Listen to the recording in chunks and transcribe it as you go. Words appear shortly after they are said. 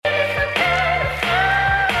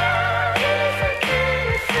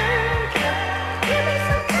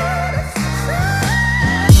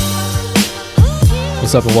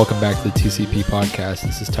What's up and welcome back to the TCP podcast.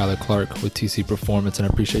 This is Tyler Clark with TC Performance, and I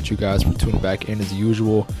appreciate you guys for tuning back in as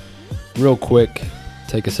usual. Real quick,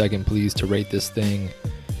 take a second please to rate this thing,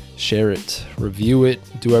 share it, review it,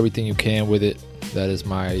 do everything you can with it. That is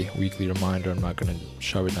my weekly reminder. I'm not going to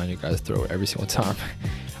shove it down you guys' throat every single time.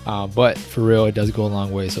 But for real, it does go a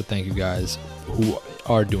long way, so thank you guys who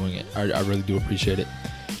are doing it. I really do appreciate it.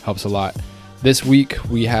 Helps a lot. This week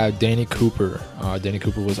we have Danny Cooper. Danny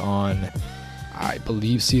Cooper was on, I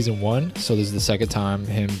believe, season 1, so this is the second time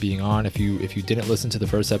him being on. If you didn't listen to the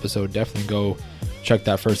first episode, definitely go check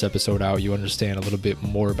that first episode out. You understand a little bit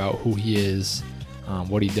more about who he is,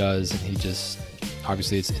 what he does, and he just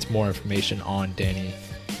obviously it's more information on Danny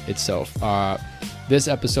itself. This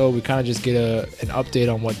episode we kind of just get an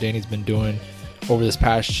update on what Danny's been doing over this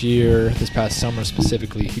past year, this past summer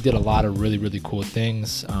specifically. He did a lot of really cool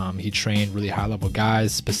things. He trained really high level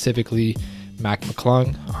guys, specifically Mac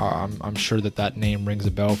McClung. I'm sure that name rings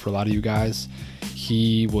a bell for a lot of you guys.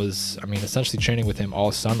 He was, essentially training with him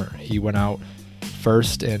all summer. He went out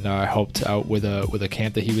first and helped out with a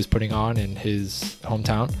camp that he was putting on in his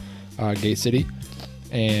hometown, Gate City,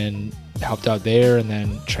 and helped out there, and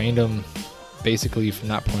then trained him basically from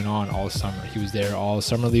that point on all summer. He was there all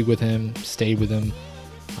summer league with him, stayed with him,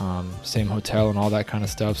 same hotel and all that kind of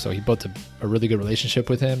stuff. So he built a really good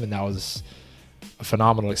relationship with him, and that was a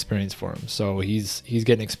phenomenal experience for him. So he's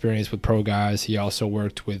getting experience with pro guys. He also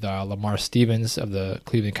worked with Lamar Stevens of the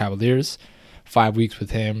Cleveland Cavaliers, 5 weeks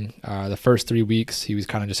with him. The first 3 weeks he was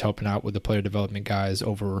kind of just helping out with the player development guys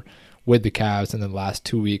over with the Cavs, and then the last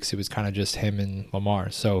 2 weeks it was kind of just him and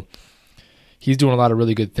Lamar. So he's doing a lot of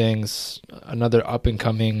really good things. Another up and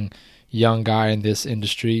coming young guy in this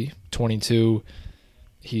industry, 22.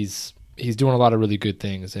 He's doing a lot of really good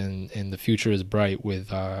things, and the future is bright with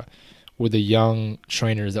the young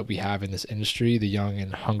trainers that we have in this industry, the young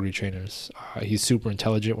and hungry trainers. He's super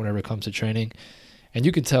intelligent whenever it comes to training, and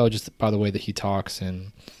you can tell just by the way that he talks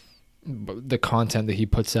and the content that he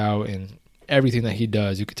puts out and everything that he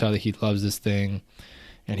does. You can tell that he loves this thing,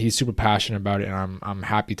 and he's super passionate about it, and I'm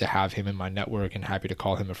happy to have him in my network and happy to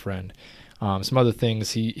call him a friend. Some other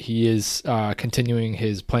things, he is continuing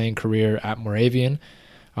his playing career at Moravian.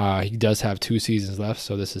 He does have 2 seasons left,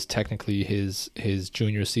 so this is technically his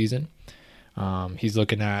junior season. He's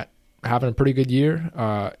looking at having a pretty good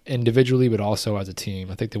year individually, but also as a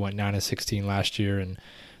team. I think they went 9-16 last year, and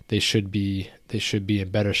they should be in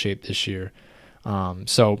better shape this year.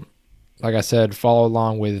 So like I said, follow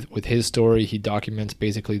along with his story. He documents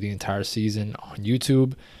basically the entire season on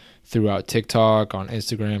YouTube, throughout TikTok, on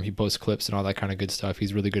Instagram. He posts clips and all that kind of good stuff.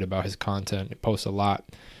 He's really good about his content. He posts a lot.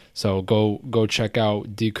 So go check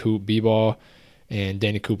out D Coop B-Ball and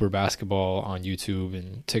Danny Cooper Basketball on YouTube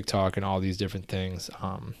and TikTok and all these different things.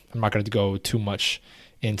 I'm not going to go too much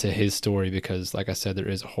into his story because, like I said, there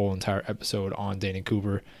is a whole entire episode on Danny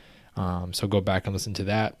Cooper. So go back and listen to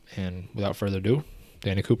that. And without further ado,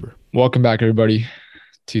 Danny Cooper. Welcome back, everybody.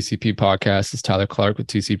 TCP podcast. It's Tyler Clark with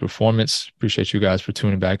TC Performance. Appreciate you guys for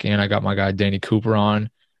tuning back in. I got my guy Danny Cooper on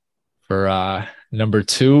for number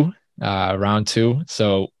 2, round 2.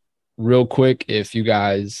 So real quick, if you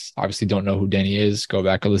guys obviously don't know who Danny is, go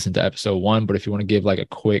back and listen to episode 1. But if you want to give like a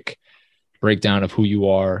quick breakdown of who you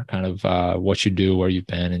are, kind of what you do, where you've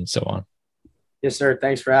been, and so on. Yes, sir.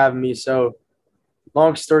 Thanks for having me. So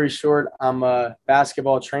long story short, I'm a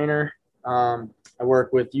basketball trainer. I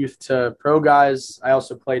work with youth to pro guys. I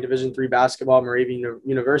also play Division III basketball at Moravian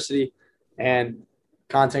University, and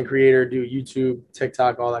content creator, do YouTube,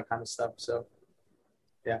 TikTok, all that kind of stuff. So,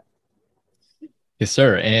 yeah. Yes,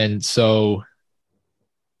 sir. And so,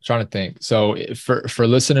 trying to think. So, for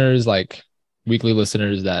listeners, like weekly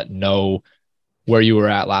listeners that know where you were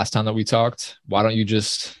at last time that we talked, why don't you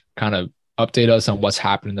just kind of update us on what's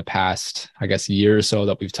happened in the past, I guess, year or so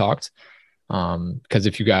that we've talked? Because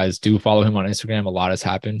if you guys do follow him on Instagram, a lot has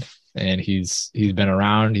happened, and he's been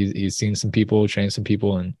around. He's seen some people, trained some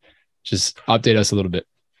people, and just update us a little bit.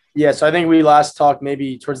 Yeah, so I think we last talked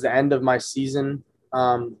maybe towards the end of my season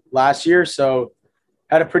last year. So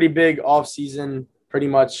had a pretty big off season, pretty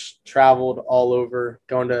much traveled all over,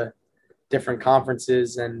 going to different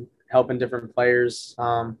conferences and helping different players.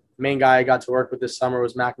 Main guy I got to work with this summer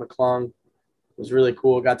was Mac McClung. It was really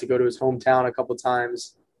cool. Got to go to his hometown a couple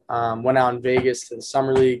times. Went out in Vegas to the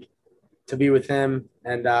summer league to be with him.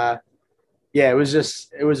 And it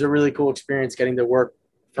was a really cool experience getting to work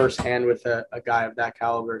firsthand with a guy of that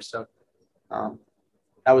caliber. So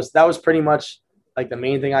that was pretty much like the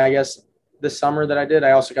main thing, I guess, this summer that I did.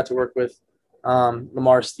 I also got to work with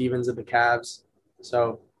Lamar Stevens of the Cavs.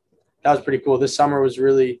 So that was pretty cool. This summer was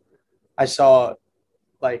I saw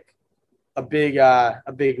like a big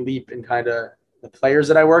leap in kind of the players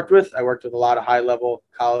that I worked with a lot of high level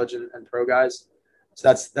college and pro guys.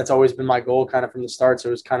 So that's always been my goal kind of from the start. So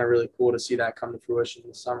it was kind of really cool to see that come to fruition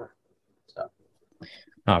this summer. So.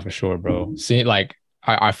 For sure, bro. See, like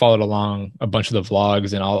I followed along a bunch of the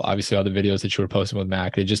vlogs and obviously all the videos that you were posting with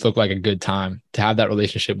Mac. It just looked like a good time to have that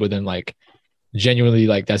relationship with him. Like genuinely,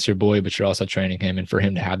 like that's your boy, but you're also training him, and for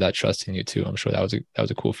him to have that trust in you too. I'm sure that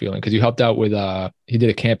was a cool feeling because you helped out with he did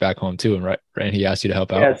a camp back home too, and right, and he asked you to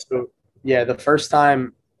help out. Yeah, so the first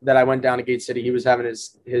time that I went down to Gate City, he was having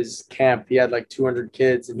his camp. He had like 200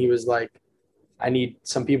 kids, and he was like, "I need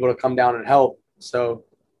some people to come down and help." So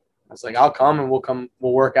I was like, "I'll come, and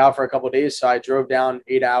we'll work out for a couple of days." So I drove down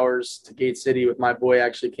 8 hours to Gate City with my boy.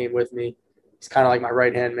 Actually came with me. He's kind of like my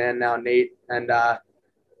right hand man now, Nate. And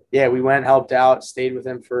yeah, we went, helped out, stayed with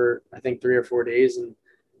him for I think 3 or 4 days, and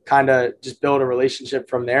kind of just built a relationship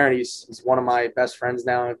from there. And he's one of my best friends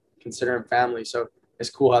now. I consider him family. So it's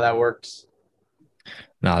cool how that works.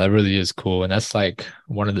 No, that really is cool. And that's like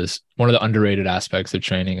one of the underrated aspects of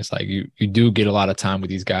training. It's like you do get a lot of time with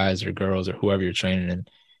these guys or girls or whoever you're training, and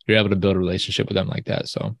you're able to build a relationship with them like that.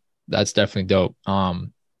 So that's definitely dope.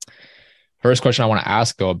 First question I want to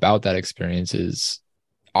ask though about that experience is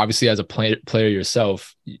obviously as a player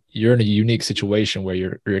yourself, you're in a unique situation where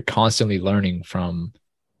you're constantly learning from,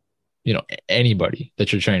 anybody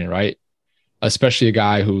that you're training, right? Especially a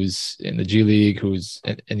guy who's in the G League, who's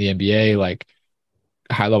in the NBA, like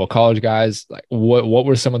high level college guys. Like what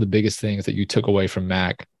were some of the biggest things that you took away from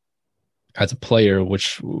Mac as a player,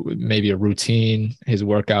 which maybe a routine, his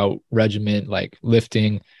workout regimen, like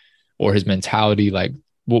lifting, or his mentality? Like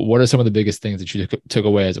what are some of the biggest things that you took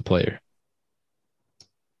away as a player?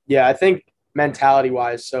 Yeah, I think mentality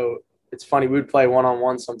wise. So it's funny. We would play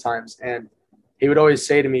one-on-one sometimes, and he would always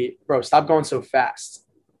say to me, "Bro, stop going so fast."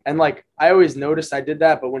 And like, I always noticed I did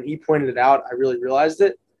that, but when he pointed it out, I really realized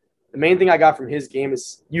it. The main thing I got from his game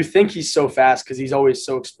is you think he's so fast because he's always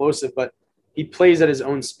so explosive, but he plays at his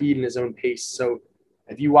own speed and his own pace. So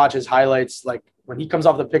if you watch his highlights, like when he comes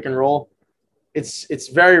off the pick and roll, it's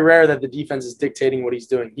very rare that the defense is dictating what he's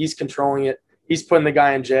doing. He's controlling it. He's putting the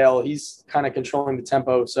guy in jail. He's kind of controlling the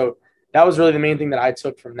tempo. So that was really the main thing that I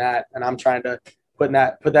took from that. And I'm trying to put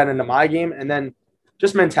that into my game. And then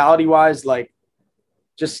just mentality wise, like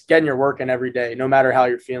just getting your work in every day, no matter how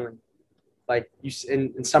you're feeling. Like you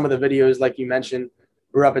in some of the videos, like you mentioned,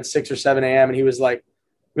 we were up at 6 or 7 a.m. and he was like,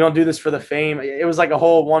 "We don't do this for the fame." It was like a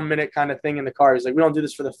whole 1 minute kind of thing in the car. He's like, "We don't do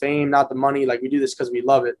this for the fame, not the money. Like we do this because we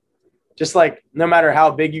love it." Just like no matter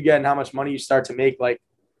how big you get and how much money you start to make, like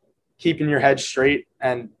keeping your head straight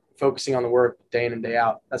and focusing on the work day in and day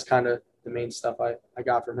out. That's kind of the main stuff I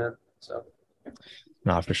got from him. So,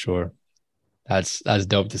 No, for sure. That's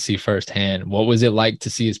dope to see firsthand. What was it like to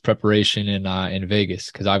see his preparation in Vegas?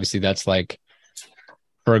 Because obviously that's like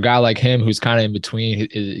for a guy like him who's kind of in between.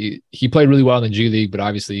 He played really well in the G League, but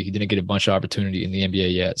obviously he didn't get a bunch of opportunity in the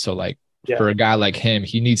NBA yet. So like for a guy like him,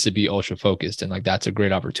 he needs to be ultra focused, and like that's a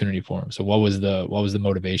great opportunity for him. So what was the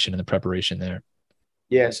motivation and the preparation there?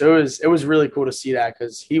 Yeah, so it was really cool to see that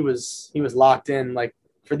because he was locked in. Like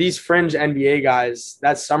for these fringe NBA guys,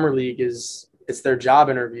 that summer league it's their job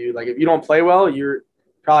interview. Like if you don't play well, you're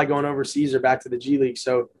probably going overseas or back to the G League.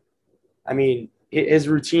 So, I mean, his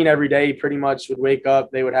routine every day, he pretty much would wake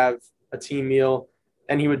up, they would have a team meal,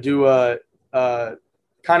 and he would do a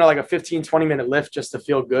kind of like a 15, 20-minute lift just to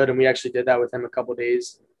feel good. And we actually did that with him a couple of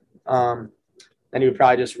days. Then he would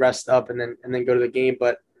probably just rest up and then go to the game.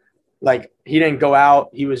 But like he didn't go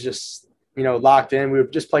out. He was just, locked in. We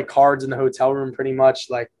would just play cards in the hotel room pretty much.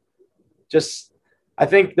 Like just, I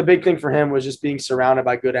think the big thing for him was just being surrounded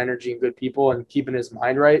by good energy and good people and keeping his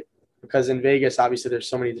mind right. Because in Vegas, obviously there's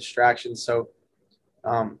so many distractions. So,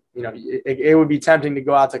 it would be tempting to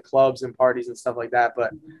go out to clubs and parties and stuff like that.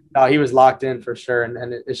 But he was locked in for sure.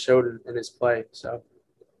 And it showed in his play. So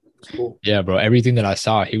it's cool. Yeah, bro. Everything that I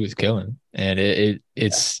saw, he was killing. And it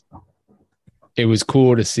was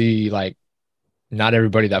cool to see, like, not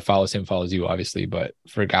everybody that follows him follows you, obviously, but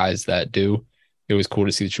for guys that do, it was cool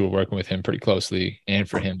to see that you were working with him pretty closely and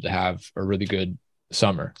for him to have a really good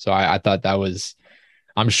summer. So I thought that was,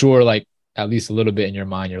 I'm sure, like, at least a little bit in your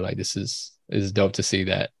mind, you're like, this is dope to see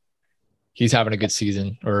that he's having a good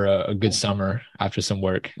season or a good summer after some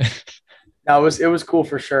work. No, it was cool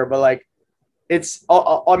for sure. But like,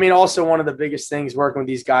 I mean, also one of the biggest things working with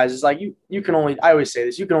these guys is like, you can only, I always say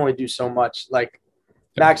this, you can only do so much. Like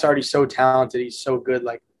Mac's already so talented. He's so good.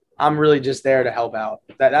 Like I'm really just there to help out.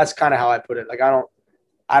 That's kind of how I put it. Like, I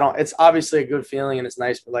don't, it's obviously a good feeling and it's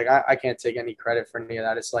nice, but like, I can't take any credit for any of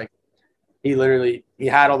that. It's like, he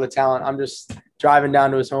had all the talent. I'm just driving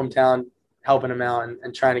down to his hometown, helping him out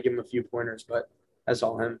and trying to give him a few pointers, but that's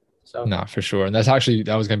all him. So No, for sure. And that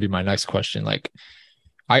was going to be my next question. Like,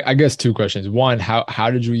 I guess two questions. One, how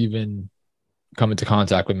did you even come into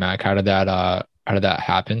contact with Mac? How did that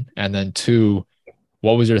happen? And then two,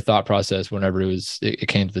 what was your thought process whenever it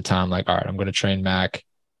came to the time? Like, all right, I'm going to train Mac.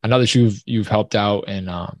 I know that you've helped out and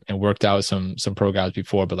worked out some pro guys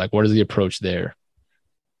before, but like, what is the approach there?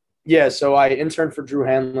 yeah, so I interned for Drew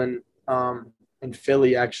Hanlon in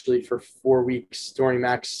Philly actually for 4 weeks during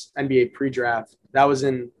Mac's NBA pre-draft. That was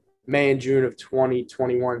in May and June of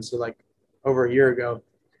 2021, so like over a year ago.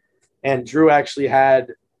 And Drew actually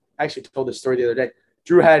told this story the other day.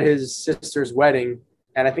 Drew had his sister's wedding,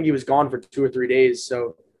 and I think he was gone for 2 or 3 days.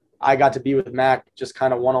 So I got to be with Mac just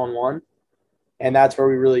kind of one-on-one. And that's where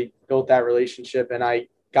we really built that relationship. And I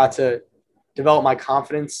got to develop my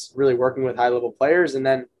confidence really working with high-level players, and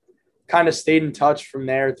then kind of stayed in touch from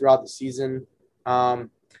there throughout the season. And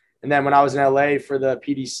then when I was in LA for the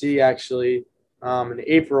PDC, actually, in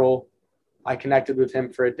April, I connected with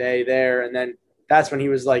him for a day there. And then that's when he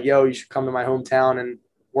was like, yo, you should come to my hometown and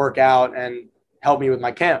work out and help me with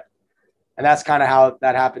my camp. And that's kind of how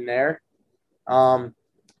that happened there. And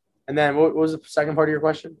then what was the second part of your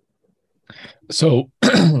question? So,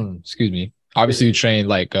 excuse me. Obviously, you train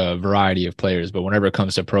like a variety of players, but whenever it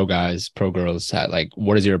comes to pro guys, pro girls, like,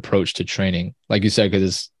 what is your approach to training? Like you said,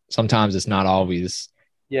 because sometimes it's not always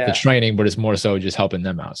the training, but it's more so just helping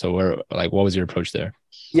them out. So, what was your approach there?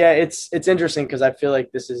 Yeah, it's interesting because I feel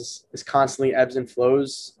like this constantly ebbs and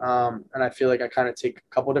flows, and I feel like I kind of take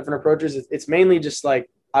a couple different approaches. It's mainly just like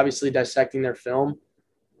obviously dissecting their film,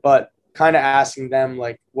 but kind of asking them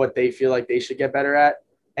like what they feel like they should get better at.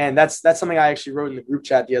 And that's something I actually wrote in the group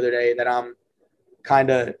chat the other day that I'm kind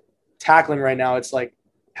of tackling right now. It's like,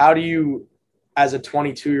 how do you, as a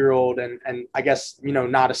 22-year-old and I guess,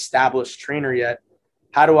 not established trainer yet,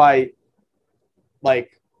 how do I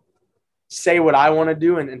like say what I want to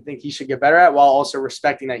do and think he should get better at, while also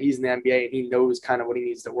respecting that he's in the NBA and he knows kind of what he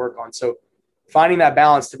needs to work on. So finding that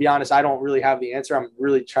balance, to be honest, I don't really have the answer. I'm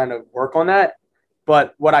really trying to work on that.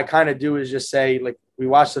 But what I kind of do is just say, like, we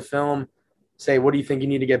watch the film, say, what do you think you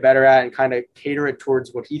need to get better at, and kind of cater it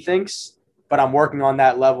towards what he thinks. But I'm working on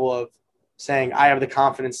that level of saying, I have the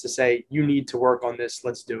confidence to say, you need to work on this.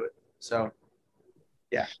 Let's do it. So,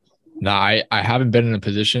 yeah. No, I haven't been in a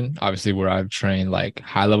position, obviously, where I've trained like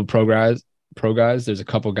high level pro guys. There's a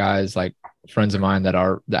couple guys, like friends of mine that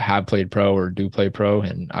have played pro or do play pro,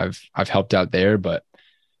 and I've helped out there. But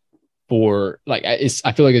for like,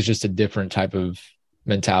 I feel like it's just a different type of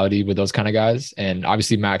mentality with those kind of guys. And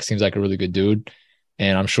obviously, Max seems like a really good dude,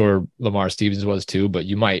 and I'm sure Lamar Stevens was too. But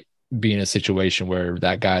you might be in a situation where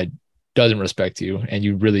that guy doesn't respect you, and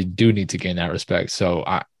you really do need to gain that respect. So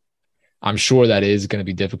I'm sure that is going to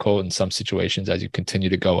be difficult in some situations as you continue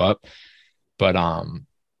to go up. But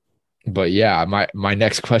yeah, my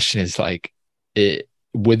next question is like,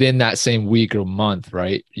 within that same week or month,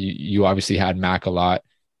 right? You obviously had Mac a lot,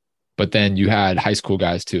 but then you had high school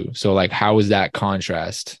guys too. So like, how is that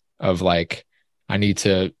contrast of like, I need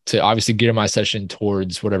to obviously gear my session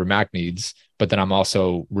towards whatever Mac needs, but then I'm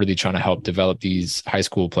also really trying to help develop these high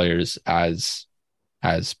school players as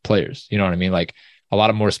players. You know what I mean? Like, a lot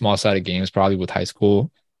of more small-sided games probably with high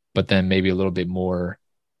school, but then maybe a little bit more.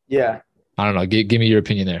 Yeah. I don't know. Give me your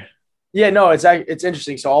opinion there. Yeah, no, it's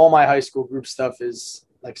interesting. So all my high school group stuff is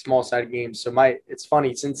like small-sided games. So it's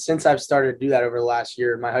funny, since I've started to do that over the last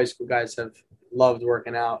year, my high school guys have loved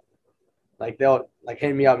working out. Like they'll like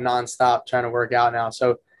hit me up nonstop trying to work out now.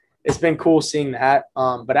 So it's been cool seeing that.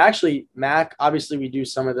 But actually, Mac, obviously we do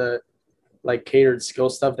some of the like catered skill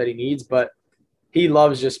stuff that he needs, but he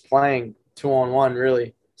loves just playing 2-on-1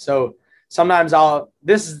 really. So sometimes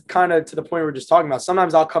this is kind of to the point we're just talking about.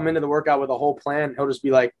 Sometimes I'll come into the workout with a whole plan. He'll just be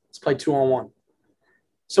like, let's play 2-on-1.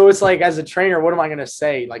 So it's like, as a trainer, what am I going to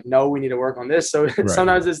say? Like, no, we need to work on this. So right.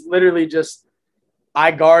 Sometimes it's literally just, I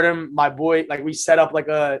guard him, my boy, like we set up like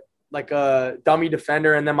a dummy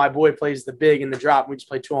defender, and then my boy plays the big in the drop. We just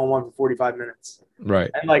play 2-on-1 for 45 minutes. Right.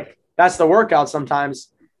 And like, that's the workout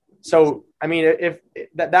sometimes. So, I mean, if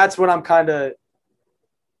that's what I'm kind of,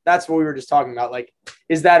 that's what we were just talking about. Like,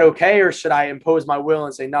 is that okay? Or should I impose my will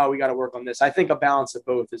and say, no, we got to work on this? I think a balance of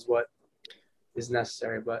both is what is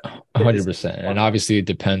necessary, but 100%. And obviously it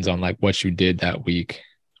depends on like what you did that week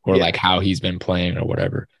or like how he's been playing or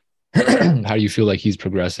whatever. How do you feel like he's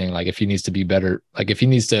progressing? Like if he needs to be better, like if he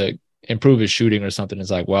needs to improve his shooting or something, it's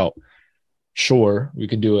like, well, sure, we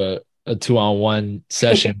could do a 2-on-1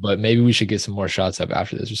 session, but maybe we should get some more shots up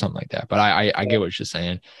after this or something like that. But I get what you're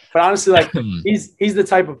saying. But honestly, like he's the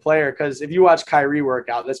type of player, because if you watch Kyrie work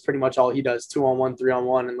out, that's pretty much all he does, 2-on-1,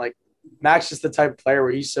 3-on-1. And like Mac's just the type of player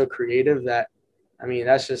where he's so creative that, I mean,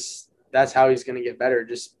 that's just that's how he's going to get better,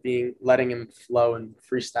 just letting him flow and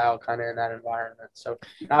freestyle kind of in that environment. So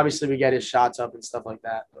obviously we get his shots up and stuff like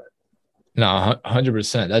that. But No,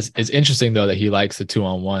 100%. It's interesting though that he likes the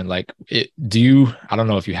 2-on-1. Like, I don't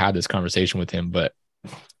know if you had this conversation with him, but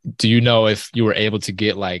do you know if you were able to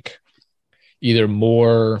get like either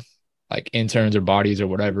more like interns or bodies or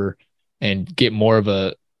whatever and get more of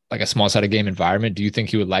a small sided game environment? Do you think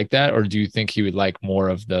he would like that, or do you think he would like more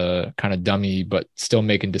of the kind of dummy but still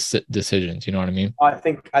making decisions? You know what I mean? I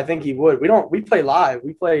think he would. We play live.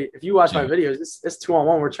 If you watch my videos, it's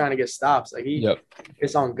 2-on-1. We're trying to get stops. Like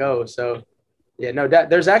it's on go. So yeah, no,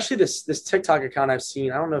 there's actually this TikTok account I've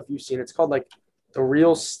seen. I don't know if you've seen it. It's called like the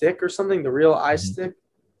Real Stick or something. The Real Eye Stick.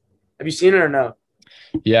 Have you seen it or no?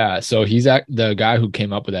 Yeah. So the guy who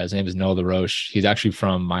came up with that. His name is Noah LaRoche. He's actually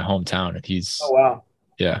from my hometown, and Oh wow.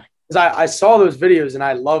 Yeah. Because I saw those videos and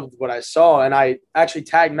I loved what I saw, and I actually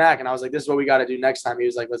tagged Mac and I was like, "This is what we got to do next time." He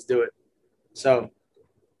was like, "Let's do it." So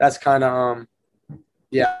that's kind of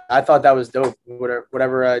yeah. I thought that was dope.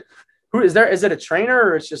 Whatever. Who is there? Is it a trainer,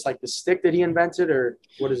 or it's just like the stick that he invented, or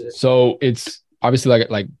what is it? So it's obviously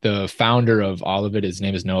like the founder of all of it. His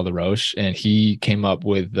name is Noah LaRoche, and he came up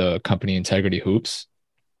with the company Integrity Hoops,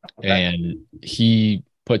 and he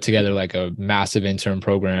put together like a massive intern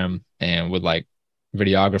program and with like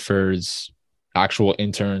videographers, actual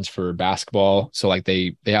interns for basketball. So like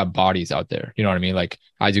they have bodies out there, you know what I mean? Like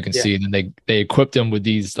as you can see, and then they equipped them with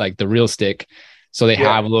these like the real stick. So they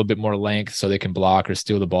have a little bit more length so they can block or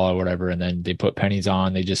steal the ball or whatever. And then they put pennies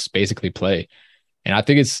on, they just basically play. And I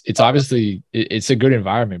think it's obviously it's a good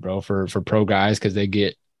environment, bro, for pro guys, because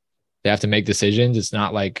they have to make decisions. It's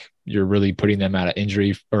not like you're really putting them at an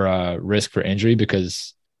injury or a risk for injury,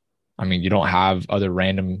 because I mean, you don't have other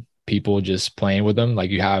random people just playing with them.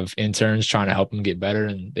 Like you have interns trying to help them get better,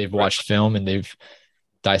 and they've watched film and they've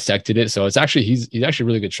dissected it. So it's actually, he's actually a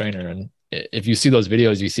really good trainer. And if you see those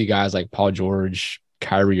videos, you see guys like Paul George,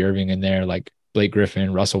 Kyrie Irving in there, like Blake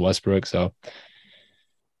Griffin, Russell Westbrook. So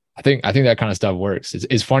I think that kind of stuff works.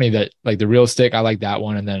 It's funny that like the real stick, I like that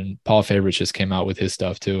one. And then Paul Favorite just came out with his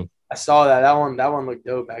stuff too. I saw that. That one looked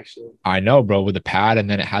dope, actually. I know, bro, with the pad, and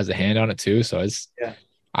then it has a hand on it too. So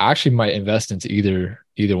I actually might invest into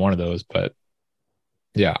either one of those. But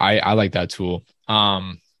yeah, I like that tool.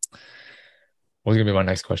 What's gonna be my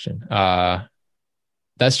next question?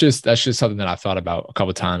 That's just something that I thought about a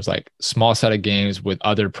couple of times, like small set of games with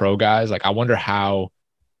other pro guys. Like I wonder how,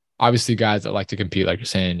 obviously guys that like to compete, like you're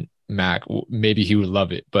saying, Mac, maybe he would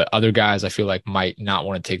love it, but other guys I feel like might not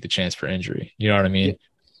want to take the chance for injury. You know what I mean?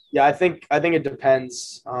 Yeah, I think it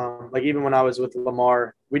depends. Like even when I was with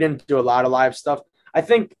Lamar, we didn't do a lot of live stuff. I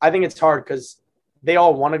think it's hard because they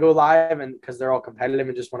all want to go live and because they're all competitive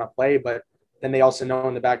and just want to play, but then they also know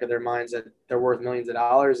in the back of their minds that they're worth millions of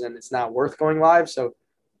dollars and it's not worth going live. So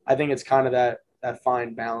I think it's kind of that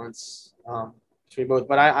fine balance between both.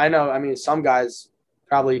 But I know, I mean, some guys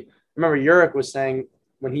probably remember Uric was saying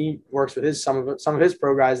when he works with some of his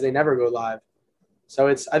pro guys, they never go live. So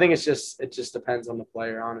I think it just depends on the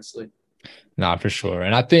player, honestly. Nah, for sure.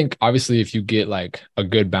 And I think obviously if you get like a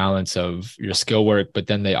good balance of your skill work, but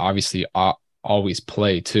then they obviously always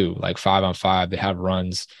play too, like 5-on-5, they have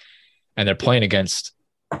runs and they're playing against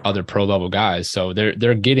other pro level guys. So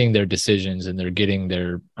they're getting their decisions and they're getting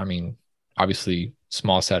their, I mean, obviously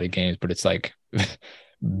small set of games, but it's like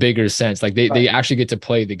bigger sense. Like they actually get to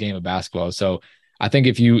play the game of basketball. So I think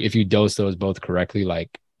if you dose those both correctly,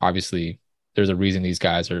 like obviously there's a reason these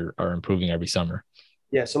guys are improving every summer.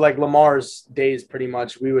 Yeah. So like Lamar's days, pretty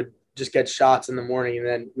much we would just get shots in the morning and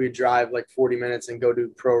then we'd drive like 40 minutes and go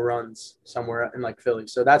do pro runs somewhere in like Philly.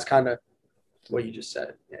 So that's kind of what you just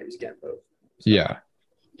said. Yeah. He's getting both. So. Yeah.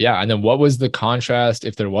 Yeah. And then what was the contrast,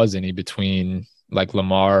 if there was any, between like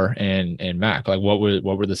Lamar and Mac? Like what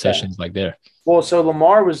were the sessions like there? Well, so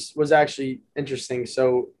Lamar was actually interesting.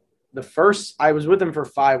 So I was with him for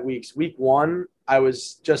 5 weeks. Week 1, I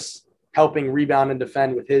was just helping rebound and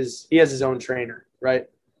defend with he has his own trainer, right?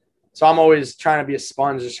 So I'm always trying to be a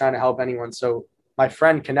sponge, just trying to help anyone. So my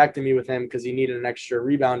friend connected me with him because he needed an extra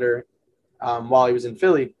rebounder while he was in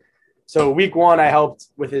Philly. So week 1, I helped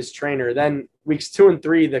with his trainer. Then weeks 2 and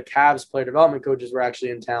 3, the Cavs player development coaches were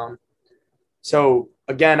actually in town. So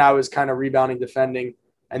again, I was kind of rebounding, defending,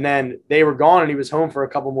 and then they were gone and he was home for a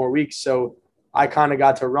couple more weeks. So I kind of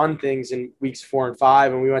got to run things in weeks 4 and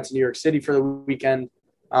 5. And we went to New York City for the weekend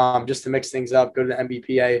just to mix things up, go to the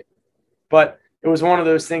MBPA. But it was one of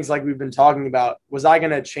those things like we've been talking about. Was I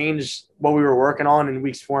going to change what we were working on in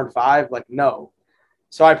weeks 4 and 5? Like, no.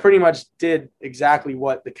 So I pretty much did exactly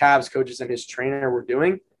what the Cavs coaches and his trainer were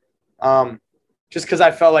doing, just because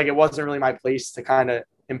I felt like it wasn't really my place to kind of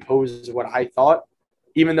impose what I thought.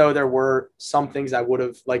 even though there were some things I would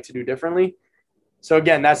have liked to do differently. So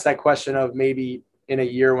again, that's that question of maybe in a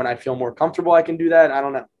year when I feel more comfortable, I can do that. I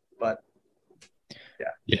don't know, but yeah.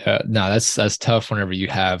 Yeah, no, that's tough whenever you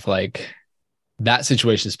have like that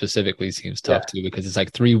situation specifically seems Yeah. tough too, because it's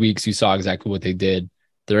like 3 weeks you saw exactly what they did.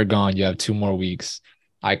 They're gone. You have 2 more weeks.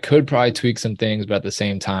 I could probably tweak some things, but at the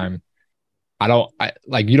same time, I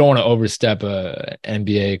like you don't want to overstep a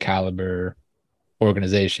NBA caliber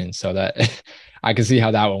organization. So that I can see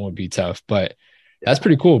how that one would be tough. But that's Yeah.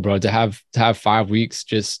 pretty cool, bro, to have 5 weeks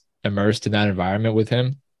just immersed in that environment with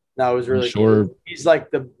him. No, it was I'm really sure. cool. He's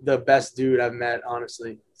like the best dude I've met,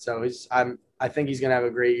 honestly. So I think he's gonna have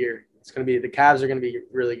a great year. It's gonna be the Cavs are gonna be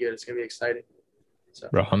really good. It's gonna be exciting. So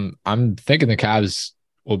Bro, I'm thinking the Cavs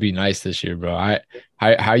will be nice this year, bro.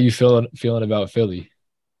 How you feeling about Philly?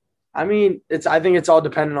 I mean, I think it's all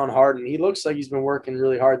dependent on Harden. He looks like he's been working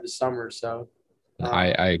really hard this summer. So I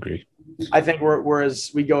agree. I think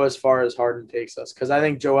we go as far as Harden takes us, because I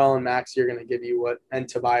think Joel and Maxey are going to give you and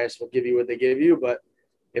Tobias will give you what they give you. But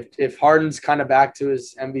if Harden's kind of back to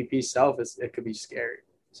his MVP self, it could be scary.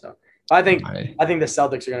 So I I think the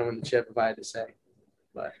Celtics are going to win the chip, if I had to say.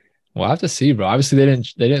 But We'll have to see, bro. Obviously,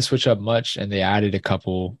 they didn't switch up much, and they added a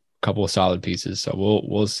couple of solid pieces. So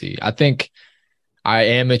we'll see. I think I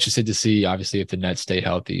am interested to see, obviously, if the Nets stay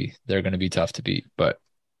healthy, they're going to be tough to beat. But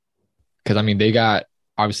because I mean, they got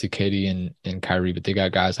obviously Katie and Kyrie, but they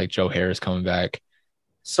got guys like Joe Harris coming back.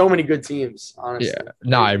 so many good teams, Yeah, honestly.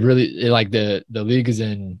 no, I really like the league is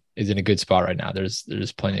in a good spot right now. There's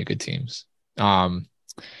plenty of good teams.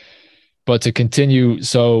 But to continue,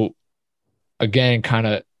 so again, kind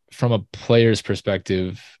of from a player's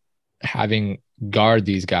perspective, having guard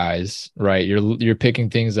these guys, right? You're picking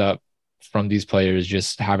things up from these players,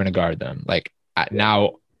 just having to guard them. Like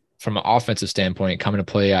now, from an offensive standpoint, coming to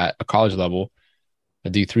play at a college level,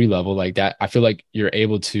 a D3 level like that, I feel like you're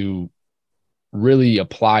able to really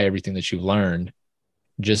apply everything that you've learned.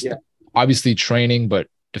 Just Yeah. obviously training, but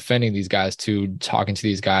defending these guys too, talking to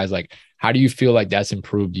these guys. Like, how do you feel like that's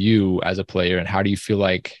improved you as a player? And how do you feel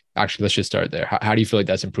like, actually, let's just start there. How do you feel like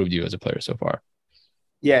that's improved you as a player so far?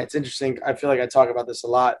 Yeah, it's interesting. I feel like I talk about this a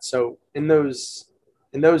lot. So in those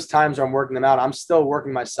times where I'm working them out, I'm still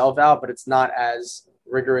working myself out, but it's not as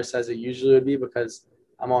rigorous as it usually would be, because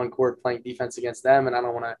I'm on court playing defense against them and I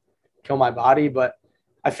don't want to kill my body. But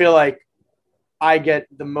I feel like I get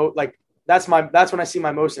the most, like that's when I see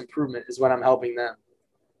my most improvement, is when I'm helping them.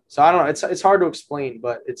 So I don't know. It's hard to explain,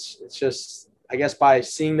 but it's just, I guess, by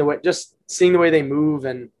seeing the way they move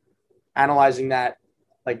and analyzing that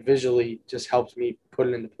like visually just helps me put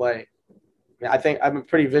it into play. I mean, I think I'm a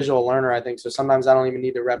pretty visual learner, I think. So sometimes I don't even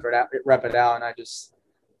need to rep it out, and I just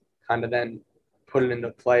kind of then put it into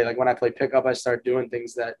play. Like when I play pickup, I start doing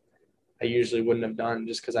things that I usually wouldn't have done,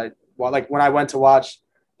 just because like when I went to watch,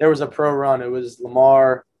 there was a pro run. It was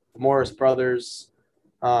Lamar, the Morris brothers,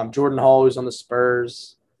 Jordan Hall, who's on the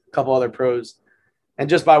Spurs, a couple other pros. And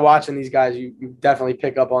just by watching these guys, you definitely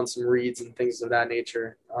pick up on some reads and things of that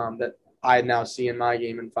nature, that I now see in my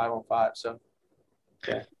game in 5-on-5. So,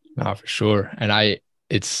 yeah. No, for sure. And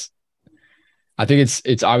it's, I think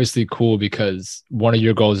it's obviously cool because one of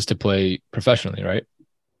your goals is to play professionally, right?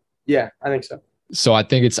 Yeah, I think so. So I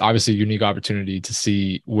think it's obviously a unique opportunity to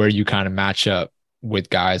see where you kind of match up with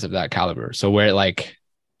guys of that caliber. So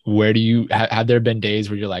where do you have there been days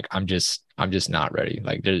where you're like, I'm just not ready.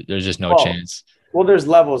 Like there's just no Well, chance. well, there's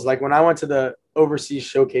levels. Like when I went to the overseas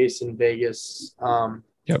showcase in Vegas,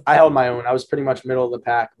 Yep. I held my own. I was pretty much middle of the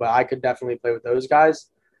pack, but I could definitely play with those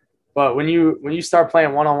guys. But when you start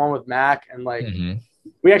playing one-on-one with Mac, and like Mm-hmm.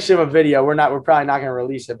 we actually have a video. We're probably not gonna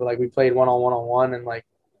release it, but like we played one-on-one, and like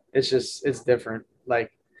it's different.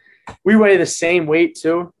 Like we weigh the same weight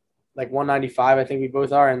too, like 195. I think we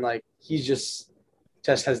both are, and like he's just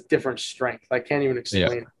has different strength. I can't even Yeah.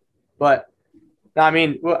 explain it. But no, I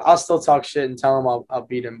mean, I'll still talk shit and tell him I'll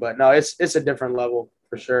beat him. But no, it's a different level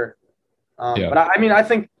for sure. Yeah. But I mean, I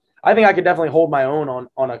think I could definitely hold my own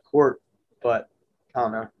on a court, but I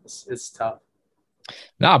don't know. It's tough.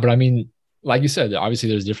 Nah, but I mean, like you said, obviously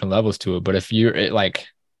there's different levels to it. But if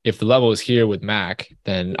the level is here with Mac,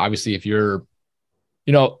 then obviously if you're,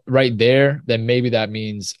 right there, then maybe that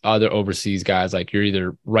means other overseas guys, like you're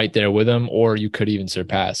either right there with them or you could even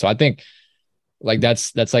surpass. So I think like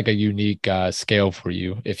that's like a unique scale for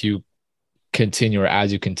you if you continue or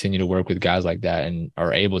as you continue to work with guys like that and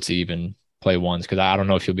are able to even play ones. Cause I don't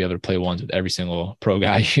know if you'll be able to play ones with every single pro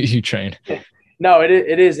guy you train. No, it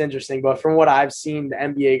is interesting, but from what I've seen, the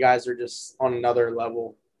NBA guys are just on another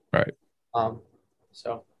level. Right.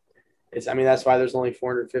 So I mean, that's why there's only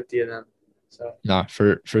 450 of them. So Nah,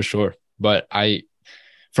 for sure. But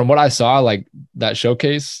from what I saw, like that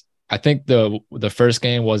showcase, I think the first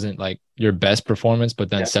game wasn't like your best performance, but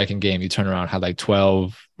then second game you turn around, had like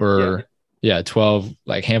 12 or 12,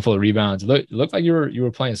 like handful of rebounds. Looked like you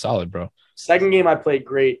were playing solid, bro. Second game I played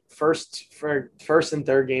great. First and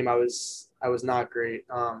third game I was not great.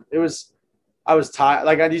 I was tired.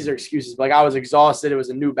 Like these are excuses. But, like I was exhausted. It was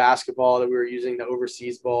a new basketball that we were using, the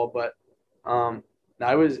overseas ball. But no,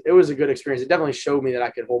 it was a good experience. It definitely showed me that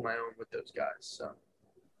I could hold my own with those guys. So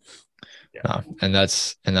yeah, and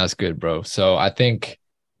that's good, bro. So I think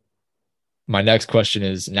my next question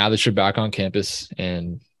is, now that you're back on campus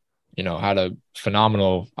and had a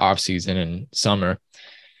phenomenal off season and summer,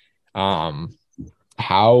 what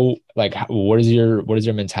is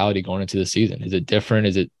your mentality going into the season? Is it different?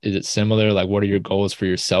 Is it similar? Like, what are your goals for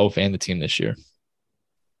yourself and the team this year?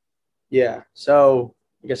 Yeah. So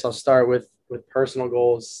I guess I'll start with personal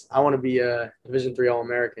goals. I want to be a Division III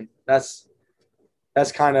All-American. That's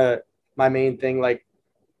kind of my main thing. Like,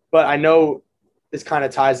 but I know this kind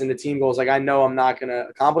of ties into team goals. Like, I know I'm not going to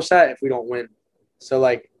accomplish that if we don't win. So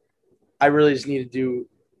like, I really just need to do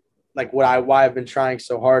like why I've been trying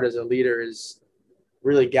so hard as a leader is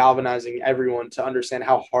really galvanizing everyone to understand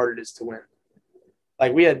how hard it is to win.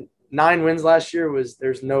 Like, we had 9 wins last year.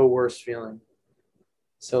 There's no worse feeling.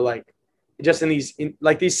 So like, just in these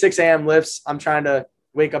 6 a.m. lifts, I'm trying to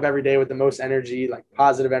wake up every day with the most energy, like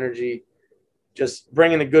positive energy, just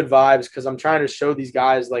bringing the good vibes, because I'm trying to show these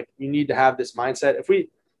guys, like, you need to have this mindset. If we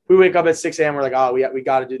wake up at 6 a.m., we're like, oh, we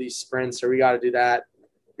got to do these sprints or we got to do that.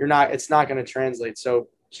 It's not going to translate. So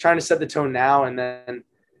just trying to set the tone now, and then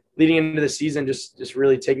leading into the season, just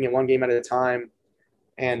really taking it one game at a time.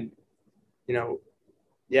 And,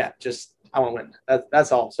 just I want to win.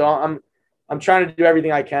 That's all. So I'm trying to do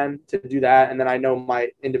everything I can to do that. And then I know my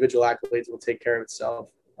individual accolades will take care of itself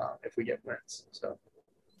if we get wins. So.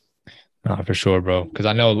 For sure, bro. Because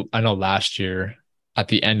I know last year at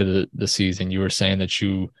the end of the season, you were saying that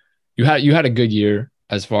you had a good year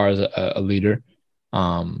as far as a leader,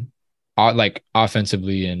 like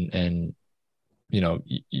offensively and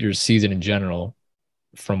your season in general.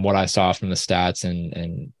 From what I saw from the stats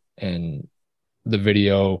and the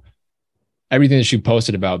video, everything that you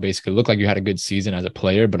posted about basically looked like you had a good season as a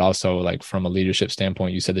player, but also like from a leadership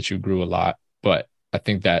standpoint, you said that you grew a lot. But I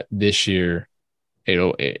think that this year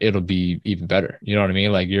it'll be even better. You know what I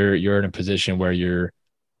mean? Like you're in a position where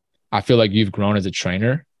I feel like you've grown as a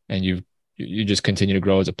trainer, and you just continue to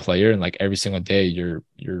grow as a player, and like every single day you're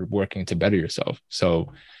working to better yourself.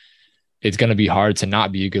 So it's going to be hard to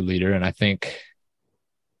not be a good leader. And I think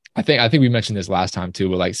we mentioned this last time too,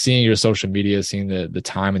 but like seeing your social media, seeing the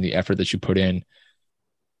time and the effort that you put in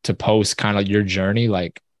to post kind of your journey,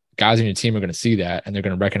 like guys on your team are going to see that and they're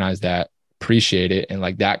going to recognize that, appreciate it. And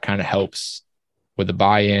like that kind of helps with the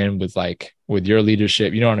buy-in, with your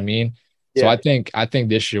leadership, you know what I mean? Yeah. So I think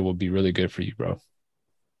this year will be really good for you, bro.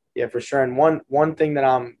 Yeah, for sure. And one thing that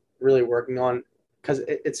I'm really working on, because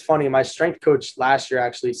it's funny, my strength coach last year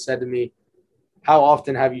actually said to me, how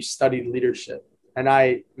often have you studied leadership? And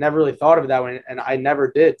I never really thought of it that way, and I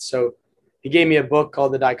never did. So he gave me a book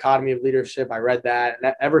called The Dichotomy of Leadership. I read that,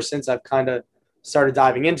 and ever since I've kind of started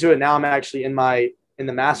diving into it. Now I'm actually in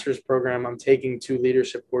the master's program. I'm taking 2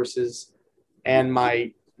 leadership courses, and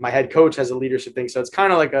my head coach has a leadership thing. So it's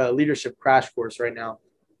kind of like a leadership crash course right now.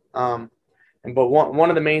 But one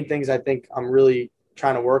of the main things I think I'm really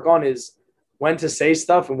trying to work on is when to say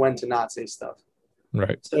stuff and when to not say stuff.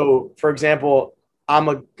 Right. So, for example, I'm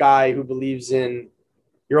a guy who believes in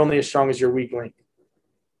you're only as strong as your weak link.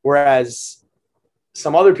 Whereas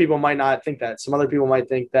some other people might not think that. Some other people might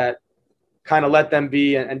think that kind of let them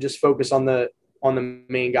be and just focus on the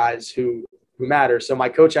main guys who matter. So my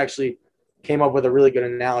coach actually came up with a really good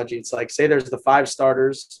analogy. It's like, say there's the 5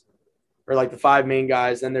 starters, or like the 5 main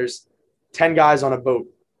guys, then there's 10 guys on a boat.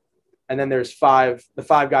 And then there's the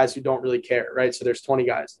 5 guys who don't really care, right? So there's 20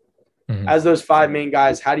 guys. Mm-hmm. As those 5 main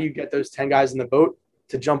guys, how do you get those 10 guys in the boat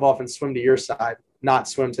to jump off and swim to your side, not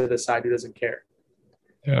swim to the side who doesn't care?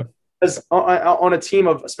 Yeah. Because on a team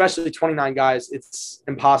of especially 29 guys, it's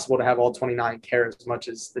impossible to have all 29 care as much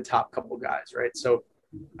as the top couple guys, right? So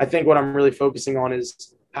I think what I'm really focusing on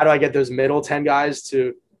is how do I get those middle 10 guys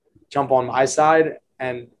to jump on my side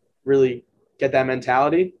and really get that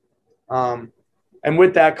mentality. And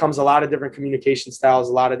with that comes a lot of different communication styles,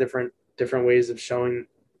 a lot of different ways of showing,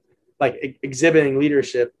 like exhibiting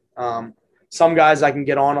leadership. Some guys I can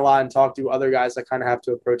get on a lot and talk to, other guys I kind of have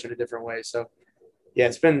to approach in a different way. So yeah,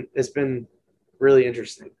 it's been really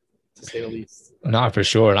interesting, to say the least. Not for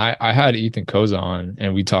sure. And I had Ethan Koza on,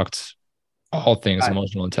 and we talked all things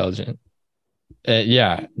emotional intelligence.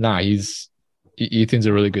 Ethan's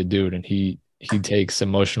a really good dude, and he he takes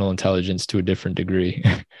emotional intelligence to a different degree.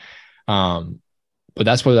 um, but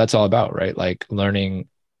that's what that's all about, right? Like learning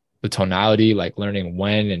the tonality, like learning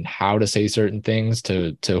when and how to say certain things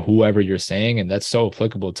to whoever you're saying, and that's so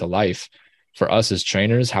applicable to life. For us as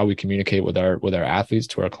trainers, how we communicate with our athletes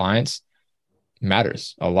to our clients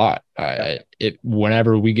matters a lot. It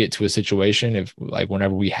whenever we get to a situation, if like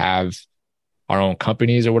whenever we have our own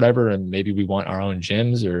companies or whatever, and maybe we want our own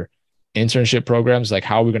gyms or internship programs, like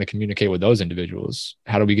how are we going to communicate with those individuals?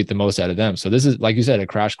 How do we get the most out of them? So this is, like you said, a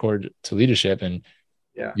crash course to leadership, and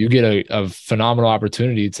you get a phenomenal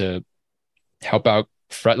opportunity to help out.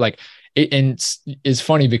 Like and it's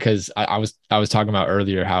funny because I was talking about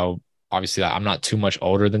earlier how obviously I'm not too much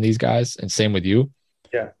older than these guys, and same with you.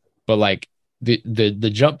 Yeah. But like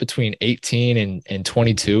the jump between 18 and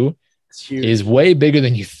 22 huge. Is way bigger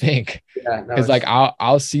than you think. Yeah, because like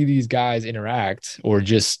I'll see these guys interact or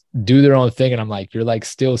just do their own thing, and I'm like, you're like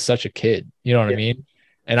still such a kid, you know what I mean?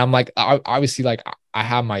 And I'm like, obviously, like I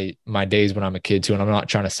have my days when I'm a kid too, and I'm not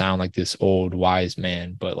trying to sound like this old wise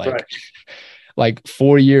man, but like like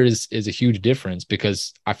 4 years is a huge difference,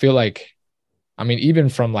 because I feel like, I mean, even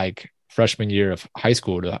from like freshman year of high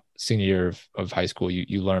school to senior year of high school,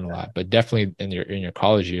 you learn a lot, but definitely in your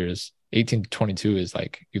college years, 18 to 22 is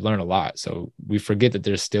like, you learn a lot. So we forget that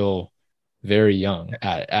they're still very young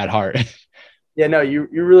at heart. Yeah, no, you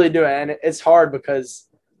really do. And it's hard because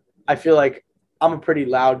I feel like I'm a pretty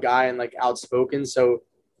loud guy and like outspoken. So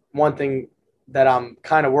one thing that I'm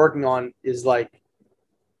kind of working on is like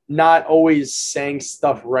not always saying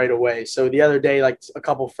stuff right away. So the other day, like a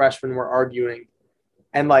couple freshmen were arguing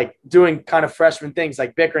and like doing kind of freshman things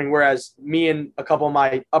like bickering, whereas me and a couple of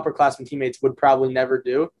my upperclassmen teammates would probably never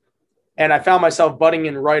do. And I found myself butting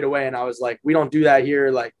in right away. And I was like, we don't do that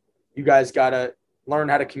here. Like, you guys got to learn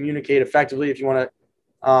how to communicate effectively if you want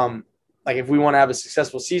to, like, if we want to have a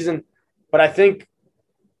successful season. But I think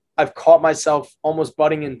I've caught myself almost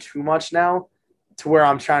butting in too much now, to where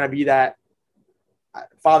I'm trying to be that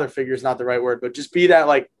father figure is not the right word, but just be that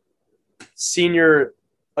like senior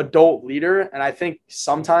adult leader. And I think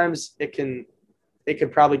sometimes it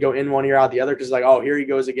could probably go in one ear out the other, because like, oh, here he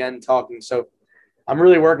goes again talking. So I'm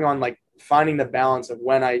really working on like finding the balance of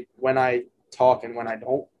when I talk and when I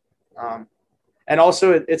don't. And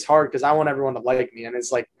also it's hard because I want everyone to like me, and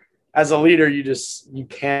it's like, as a leader, you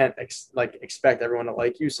can't expect everyone to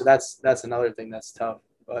like you. So that's another thing that's tough.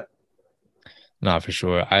 But no, for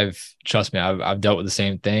sure. Trust me, I've dealt with the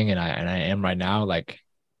same thing, and I am right now. Like,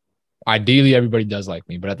 ideally everybody does like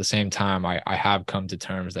me, but at the same time, I have come to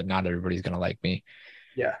terms that not everybody's gonna like me.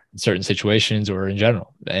 Yeah. In certain situations or in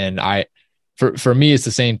general. And for me, it's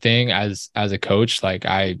the same thing as a coach. Like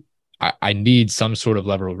I need some sort of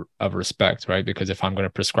level of respect, right? Because if I'm going to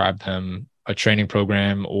prescribe them a training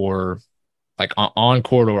program, or like on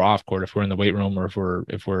court or off court, if we're in the weight room, or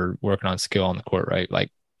if we're working on skill on the court, right?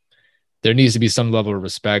 Like, there needs to be some level of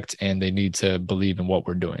respect, and they need to believe in what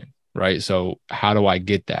we're doing, right? So how do I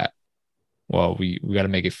get that? Well, we got to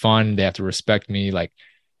make it fun. They have to respect me. Like,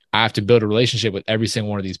 I have to build a relationship with every single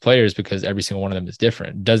one of these players, because every single one of them is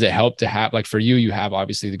different. Does it help to have, like, for you, you have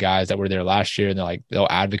obviously the guys that were there last year, and they'll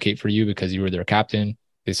advocate for you because you were their captain.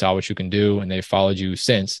 They saw what you can do, and they followed you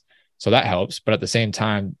since. So that helps. But at the same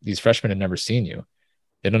time, these freshmen have never seen you.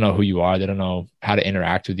 They don't know who you are. They don't know how to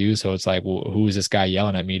interact with you. So it's like, well, who is this guy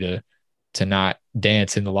yelling at me to not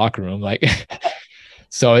dance in the locker room? Like,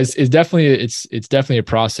 so it's definitely a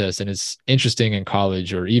process, and it's interesting in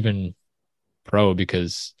college or even pro,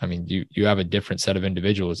 because I mean, you have a different set of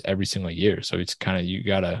individuals every single year. So it's kind of, you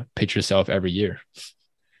got to pitch yourself every year.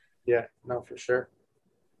 Yeah, no, for sure.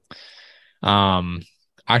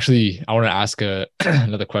 Actually, I want to ask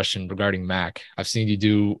another question regarding Mac. I've seen you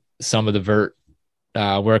do some of the vert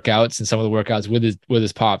workouts and some of the workouts with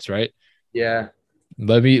his pops, right? Yeah.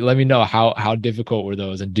 Let me know how difficult were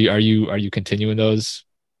those, and are you continuing those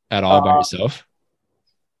at all by yourself?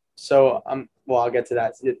 So well, I'll get to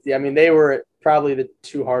that. I mean, they were probably the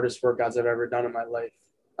two hardest workouts I've ever done in my life.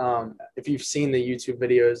 If you've seen the YouTube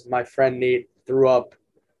videos, my friend Nate threw up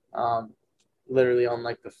literally on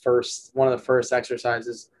like one of the first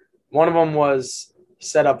exercises. One of them was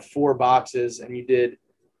set up 4 boxes, and it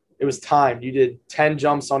was timed. You did 10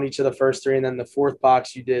 jumps on each of the first 3. And then the 4th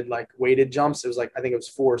box, you did like weighted jumps. It was like, I think it was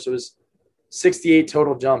 4. So it was 68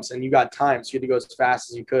 total jumps, and you got time. So you had to go as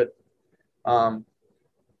fast as you could.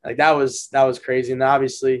 Like that was crazy. And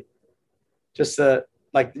obviously just the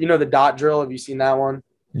dot drill. Have you seen that one?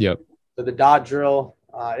 Yep. So the dot drill,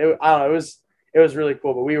 I don't know. It was really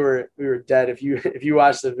cool, but we were dead. If you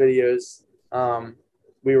watch the videos,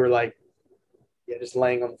 we were like, just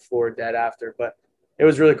laying on the floor dead after, but it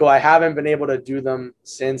was really cool. I haven't been able to do them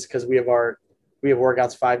since, because we have our we have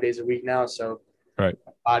workouts 5 days a week now. So Right.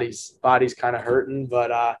 body's kind of hurting,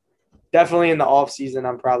 but definitely in the off season,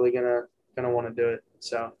 I'm probably gonna want to do it.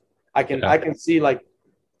 So I can see like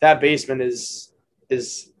that basement is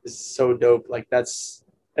so dope. Like that's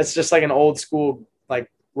just like an old school,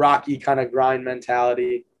 like Rocky kind of grind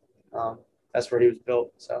mentality. That's where he was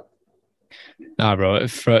built. So Nah, bro.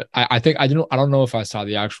 I think I don't know if I saw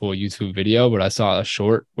the actual YouTube video, but I saw a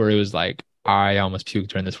short where it was like I almost puked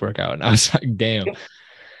during this workout, and I was like, damn.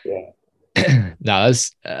 yeah. Nah,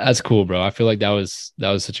 that's cool, bro. I feel like that was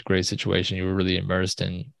such a great situation. You were really immersed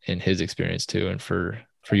in his experience too, and for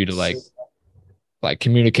you to like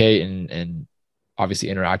communicate and obviously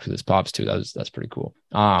interact with his pops too. That's pretty cool.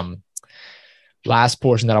 Last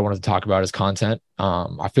portion that I wanted to talk about is content.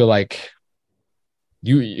 I feel like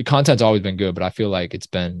your content's always been good, but I feel like it's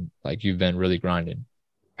been like you've been really grinding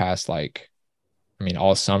past like, I mean,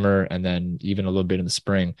 all summer and then even a little bit in the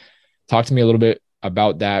spring. Talk to me a little bit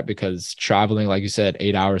about that, because traveling, like you said,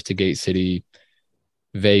 8 hours to Gate City,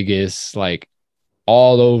 Vegas, like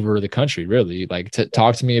all over the country, really. Like,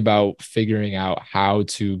 talk to me about figuring out how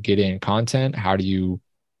to get in content. How do you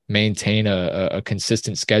maintain a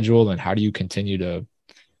consistent schedule, and how do you continue to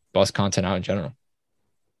bust content out in general?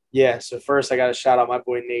 Yeah. So first, I got to shout out my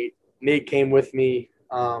boy Nate. Nate came with me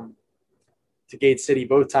to Gate City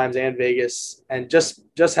both times and Vegas, and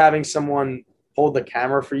just having someone hold the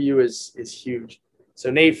camera for you is huge. So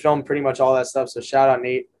Nate filmed pretty much all that stuff. So shout out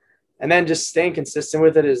Nate. And then just staying consistent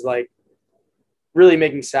with it is like really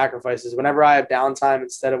making sacrifices. Whenever I have downtime,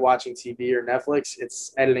 instead of watching TV or Netflix,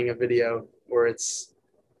 it's editing a video, or it's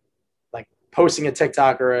like posting a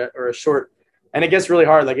TikTok or a short. And it gets really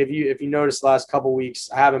hard. Like if you notice the last couple of weeks,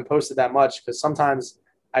 I haven't posted that much because sometimes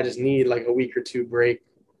I just need like a week or two break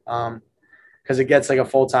because it gets like a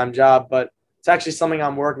full-time job. But it's actually something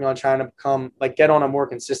I'm working on, trying to get on a more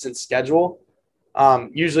consistent schedule.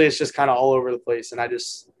 Usually it's just kind of all over the place, and I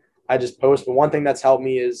just post. But one thing that's helped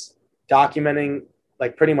me is documenting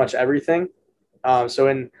like pretty much everything. So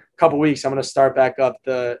in a couple weeks, I'm going to start back up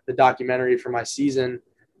the documentary for my season.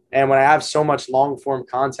 And when I have so much long form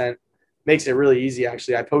content, it makes it really easy.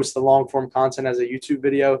 Actually, I post the long form content as a YouTube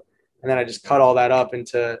video, and then I just cut all that up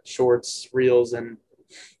into shorts, reels, and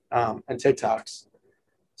TikToks.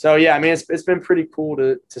 So yeah, I mean, it's been pretty cool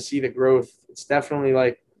to see the growth. It's definitely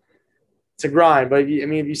like, it's a grind, but if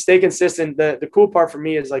you stay consistent, the cool part for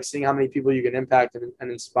me is like seeing how many people you can impact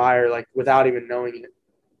and inspire, like without even knowing it.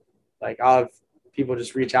 Like I'll have people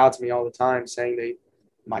just reach out to me all the time saying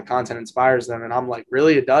my content inspires them, and I'm like,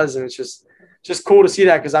 really, it does, and it's just cool to see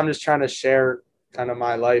that because I'm just trying to share kind of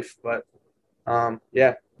my life. But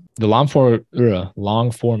yeah, The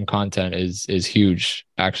long form content is huge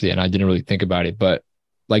actually, and I didn't really think about it, but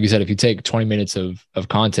like you said, if you take 20 minutes of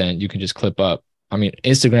content, you can just clip up. I mean,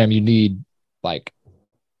 Instagram, you need like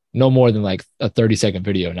no more than like a 30-second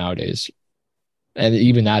video nowadays. And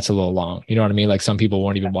even that's a little long. You know what I mean? Like some people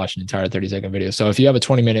won't even watch an entire 30-second video. So if you have a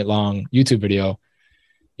 20-minute long YouTube video,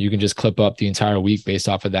 you can just clip up the entire week based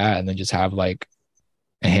off of that, and then just have like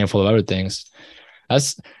a handful of other things.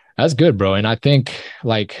 That's good, bro. And I think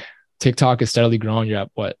like TikTok is steadily growing. You're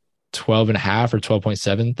at what, 12 and a half or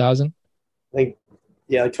 12.7 thousand? I think,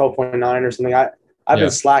 yeah, like 12.9 or something. I've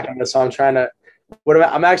been slacking this, so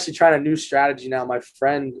I'm actually trying a new strategy now. My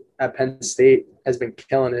friend at Penn State has been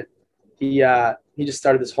killing it. He just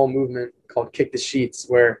started this whole movement called Kick the Sheets,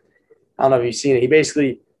 where I don't know if you've seen it. He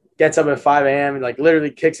basically gets up at 5 a.m. and like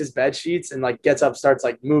literally kicks his bed sheets and like gets up, starts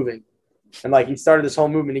like moving. And like he started this whole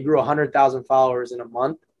movement. He grew 100,000 followers in a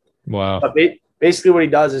month. Wow. But basically what he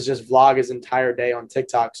does is just vlog his entire day on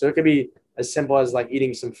TikTok. So it could be as simple as like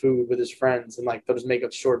eating some food with his friends, and like they'll just make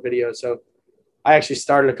a short video. So I actually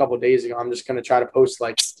started a couple of days ago. I'm just going to try to post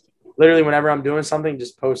like literally whenever I'm doing something,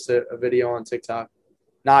 just post a video on TikTok,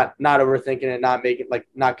 not overthinking it,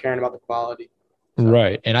 not caring about the quality. So.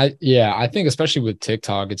 Right. And I think especially with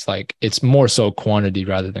TikTok, it's like, it's more so quantity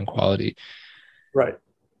rather than quality. Right.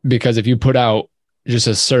 Because if you put out just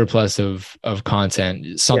a surplus of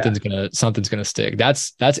content, something's gonna stick.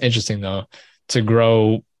 That's interesting though. To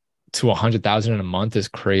grow to 100,000 in a month is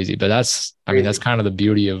crazy, but that's kind of the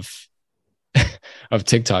beauty of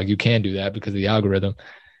TikTok. You can do that because of the algorithm.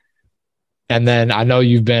 And then I know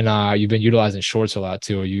you've been utilizing shorts a lot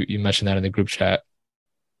too. You mentioned that in the group chat.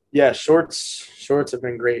 Yeah, shorts have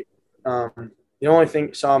been great. The only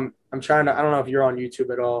thing, so I'm trying to, I don't know if you're on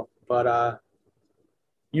YouTube at all, but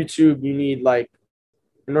YouTube, you need like,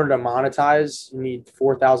 in order to monetize, you need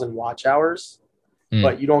 4,000 watch hours,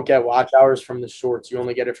 but you don't get watch hours from the shorts. You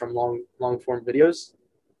only get it from long form videos.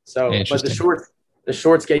 So, but the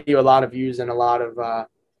shorts get you a lot of views and a lot of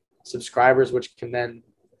subscribers, which can then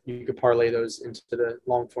you could parlay those into the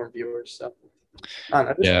long form viewers. So I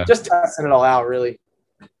don't know, Yeah. just testing it all out, really.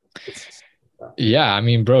 Yeah, I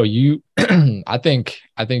mean, bro, you I think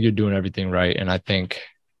you're doing everything right. And I think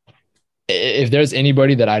if there's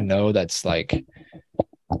anybody that I know that's like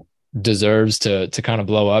deserves to kind of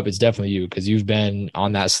blow up, it's definitely you, because you've been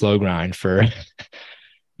on that slow grind for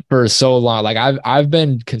so long. Like I've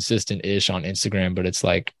been consistent-ish on Instagram, but it's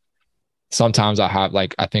like sometimes I have,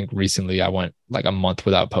 like, I think recently I went like a month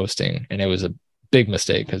without posting, and it was a big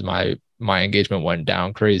mistake because my engagement went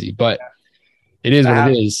down crazy. But it is what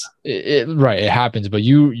it is. Right, it happens. But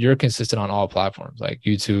you're consistent on all platforms, like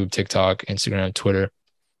YouTube, TikTok, Instagram, Twitter.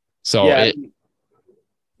 So yeah,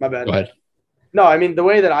 my bad. Go ahead. No, I mean, the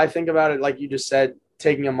way that I think about it, like you just said,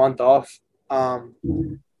 taking a month off,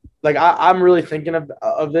 like I'm really thinking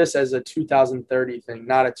of this as a 2030 thing,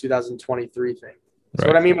 not a 2023 thing. So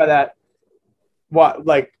what I mean by that,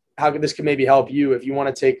 how could this could maybe help you if you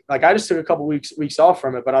want to take, like, I just took a couple weeks off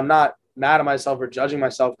from it, but I'm not mad at myself or judging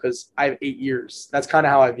myself because I have 8 years. That's kind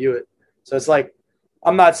of how I view it. So it's like,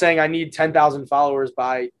 I'm not saying I need 10,000 followers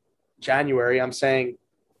by January. I'm saying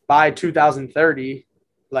by 2030,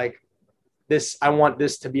 like, I want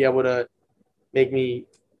this to be able to make me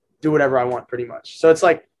do whatever I want, pretty much. So it's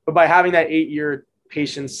like, but by having that 8-year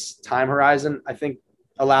patience time horizon, I think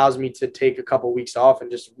allows me to take a couple weeks off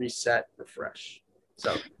and just reset, refresh.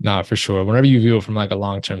 So nah, for sure. Whenever you view it from like a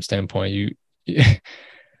long-term standpoint, you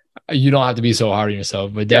you don't have to be so hard on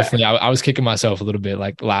yourself. But definitely, I was kicking myself a little bit.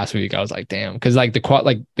 Like last week, I was like, damn, because like the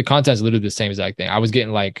content's literally the same exact thing. I was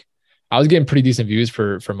getting pretty decent views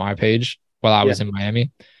for my page while I was in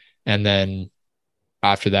Miami. And then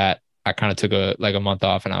after that, I kind of took a month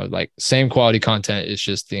off, and I was like, same quality content. It's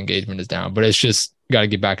just the engagement is down, but it's just got to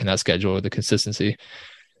get back in that schedule with the consistency.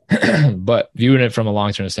 But viewing it from a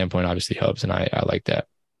long-term standpoint obviously helps. And I like that.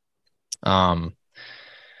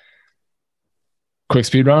 Quick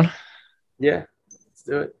speed round. Yeah, let's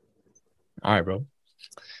do it. All right, bro.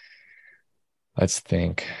 Let's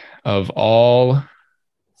think of all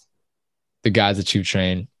the guys that you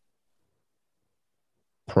train,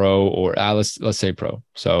 pro or let's say pro.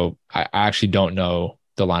 So I actually don't know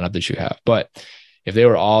the lineup that you have, but if they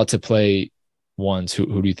were all to play ones,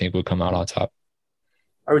 who do you think would come out on top?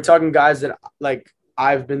 Are we talking guys that like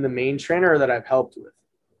I've been the main trainer or that I've helped with?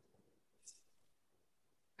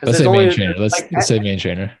 Let's say main trainer. Let's say main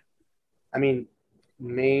trainer. I mean,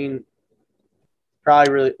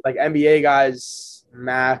 probably really like NBA guys,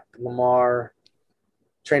 Mac, Lamar,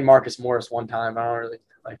 trained Marcus Morris one time. I don't really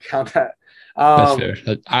like count that. That's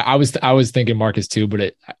fair. I was thinking Marcus too,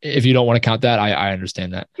 but if you don't want to count that, I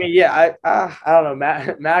understand that. I mean, yeah, I don't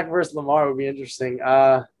know. Mac versus Lamar would be interesting.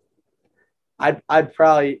 I'd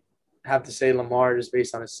probably have to say Lamar just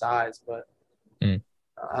based on his size, but I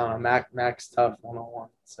don't know. Mac's tough one-on-one.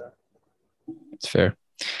 So it's fair.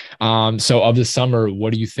 So of the summer,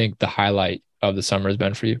 what do you think the highlight of the summer has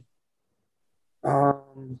been for you?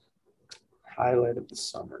 Highlight of the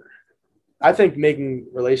summer, I think making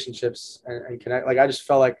relationships and connect. Like, I just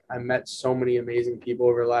felt like I met so many amazing people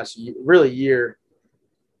over the last year,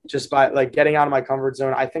 just by like getting out of my comfort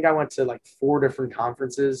zone. I think I went to like 4 different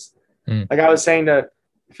conferences. Like I was saying I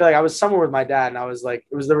feel like I was somewhere with my dad, and I was like,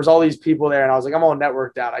 there was all these people there, and I was like, I'm all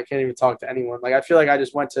networked out. I can't even talk to anyone. Like, I feel like I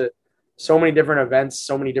just went to so many different events,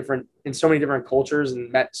 so many different cultures,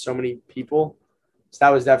 and met so many people. So that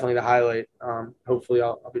was definitely the highlight. Hopefully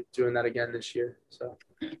I'll be doing that again this year. So.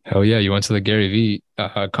 Hell yeah. You went to the Gary Vee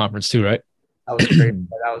conference too, right? That was crazy.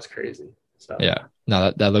 That was crazy. So yeah,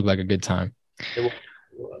 no, that looked like a good time. It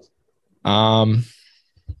was. All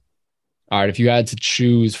right. If you had to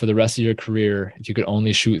choose for the rest of your career, if you could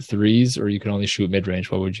only shoot threes or you could only shoot mid-range,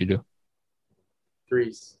 what would you do?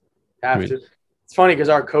 Threes. Have to. It's funny because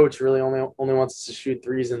our coach really only wants us to shoot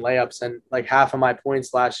threes and layups, and like half of my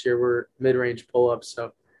points last year were mid-range pull-ups.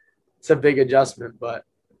 So it's a big adjustment, but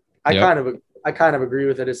I kind of agree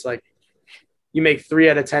with it. It's like you make 3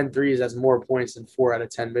 out of 10 threes, that's more points than 4 out of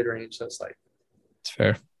 10 mid-range. So it's like, it's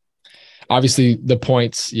fair. Obviously the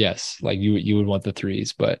points, yes, like you would want the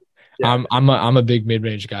threes, but yeah. I'm a big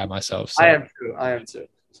mid-range guy myself. So. I am too.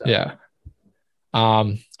 So. Yeah.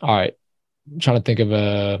 All right. I'm trying to think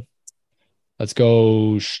of let's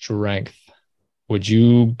go strength. Would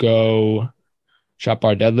you go shot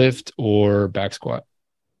bar deadlift or back squat?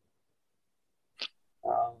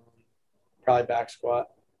 Probably back squat.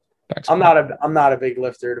 I'm not a big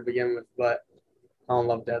lifter to begin with, but I don't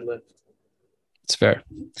love deadlift. It's fair.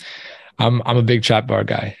 I'm a big chop bar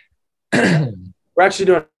guy. We're actually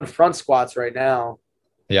doing front squats right now.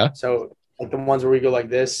 Yeah. So like the ones where we go like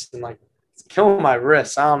this and like it's killing my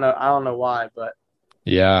wrists. I don't know why, but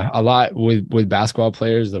Yeah, a lot with basketball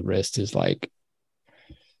players, the wrist is like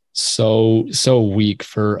so weak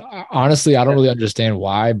for honestly, I don't really understand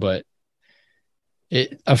why, but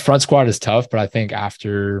a front squat is tough, but I think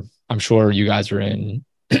after I'm sure you guys are in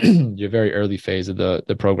your very early phase of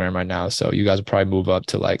the program right now. So you guys will probably move up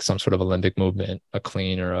to like some sort of Olympic movement, a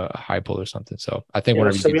clean or a high pull or something. So I think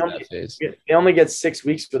whenever you So get to that phase. they only get 6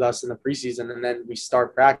 weeks with us in the preseason, and then we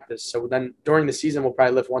start practice. So then during the season, we'll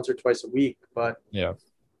probably lift once or twice a week, but Yeah.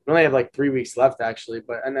 we only have like 3 weeks left actually.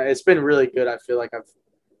 But and it's been really good. I feel like I've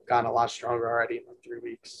gotten a lot stronger already in like 3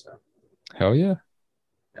 weeks. So Hell yeah.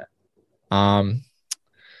 yeah. Um,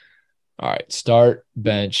 all right. Start,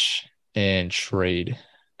 bench, and trade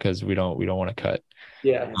because we don't want to cut.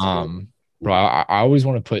 Yeah, that's good. Bro, I always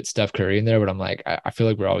want to put Steph Curry in there, but I'm like, I feel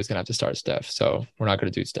like we're always gonna have to start Steph. So we're not gonna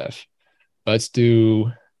do Steph. Let's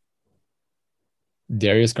do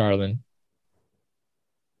Darius Garland,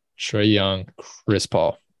 Trey Young, Chris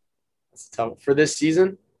Paul. That's tough for this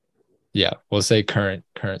season. Yeah, we'll say current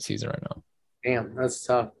season right now. Damn, that's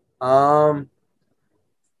tough. I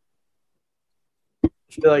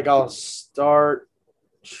feel like I'll start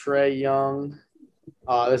Trey Young.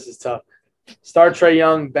 This is tough. Start Trey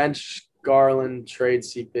Young, bench Garland, trade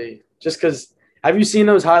CP. Just because, have you seen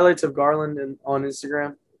those highlights of Garland on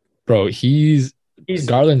Instagram? Bro, He's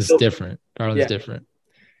Garland's different. Garland's yeah, different.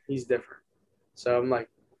 he's different. So I'm like,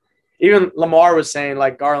 even Lamar was saying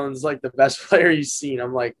like Garland's like the best player he's seen.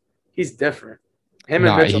 I'm like, he's different. Him and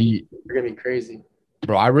Nah, Mitchell are gonna be crazy.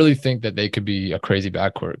 bro, I really think that they could be a crazy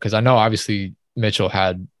backcourt because I know obviously Mitchell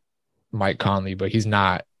had Mike Conley, but he's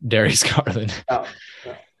not Darius Garland. Oh,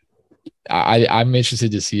 no. I'm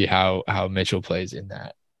interested to see how Mitchell plays in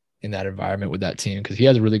that environment with that team because he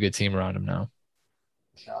has a really good team around him now.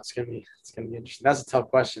 No, it's gonna be interesting. That's a tough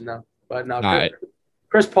question though. But no, Nah,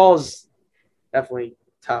 Chris Paul's definitely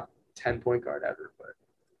top 10 point guard ever, but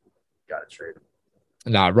gotta trade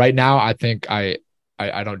him. right now I think I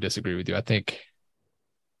don't disagree with you. I think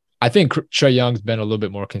Trae Young's been a little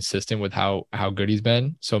bit more consistent with how good he's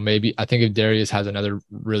been. So maybe I think if Darius has another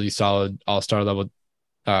really solid all-star level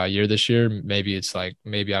year this year, maybe it's like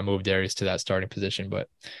maybe I move Darius to that starting position. But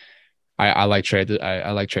I like Trae.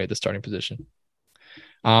 I like Trae at the starting position.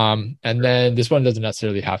 And then this one doesn't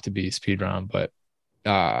necessarily have to be speed round, but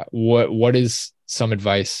what is some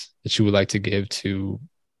advice that you would like to give to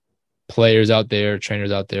players out there,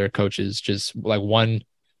 trainers out there, coaches, just like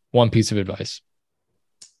one piece of advice?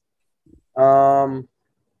 I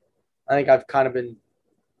think I've kind of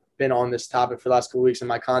been on this topic for the last couple of weeks in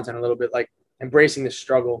my content a little bit, like embracing the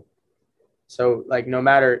struggle. So like no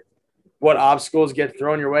matter what obstacles get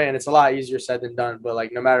thrown your way, and it's a lot easier said than done, but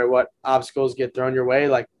like no matter what obstacles get thrown your way,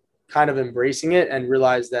 like kind of embracing it and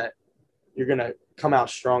realize that you're gonna come out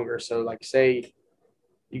stronger. So like say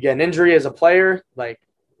you get an injury as a player, like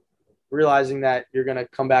realizing that you're gonna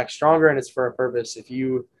come back stronger and it's for a purpose. If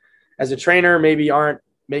you as a trainer maybe aren't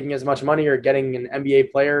making as much money or getting an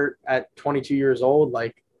NBA player at 22 years old,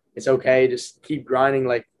 like it's okay. Just keep grinding.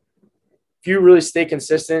 Like if you really stay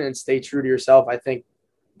consistent and stay true to yourself, I think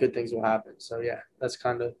good things will happen. So yeah, that's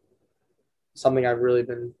kind of something I've really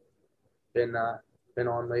been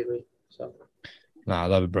on lately. So Nah, I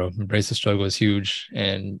love it, bro. Embrace the struggle is huge.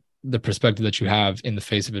 And the perspective that you have in the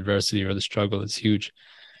face of adversity or the struggle is huge.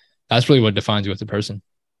 That's really what defines you as a person.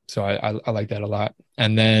 So I like that a lot.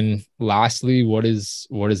 And then lastly, what is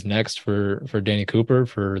next for Danny Cooper,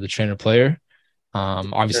 for the trainer player?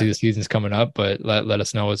 Obviously the season's coming up, but let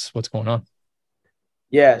us know what's going on.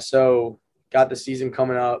 Yeah, so got the season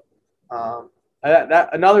coming up.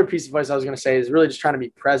 Another piece of advice I was going to say is really just trying to be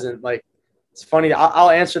present. Like it's funny, I'll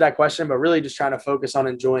answer that question, but really just trying to focus on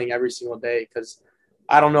enjoying every single day because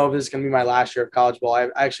I don't know if this is going to be my last year of college ball. I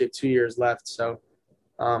actually have 2 years left, so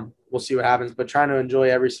we'll see what happens. But trying to enjoy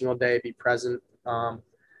every single day, be present.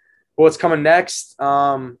 What's coming next?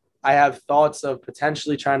 I have thoughts of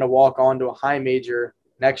potentially trying to walk on to a high major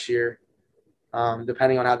next year,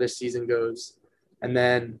 depending on how this season goes. And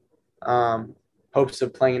then hopes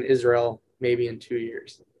of playing in Israel maybe in 2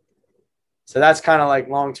 years. So that's kind of like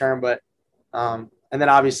long term, but and then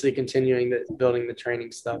obviously continuing building the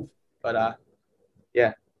training stuff. But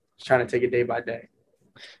yeah, just trying to take it day by day.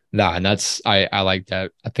 Nah, and I like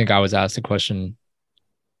that. I think I was asked a question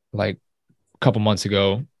like a couple months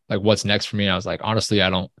ago, like what's next for me? And I was like, honestly, I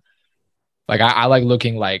don't like I like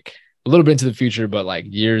looking like a little bit into the future, but like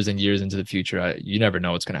years and years into the future, you never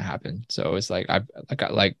know what's gonna happen. So it's like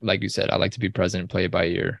like you said, I like to be present, play it by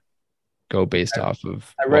ear, go based off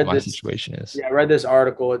of what my situation is. Yeah, I read this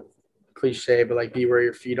article. It's cliche, but like be where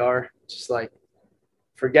your feet are. Just like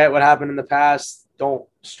forget what happened in the past. Don't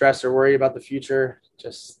stress or worry about the future.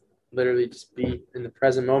 Just literally just be in the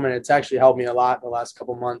present moment. It's actually helped me a lot the last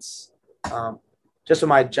couple months, just with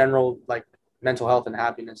my general like mental health and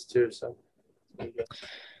happiness too. So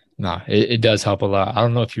No, it does help a lot. I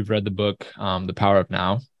don't know if you've read the book, The Power of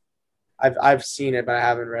Now. I've seen it, but I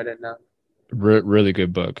haven't read it. No. Really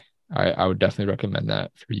good book. I would definitely recommend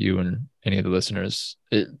that for you and any of the listeners.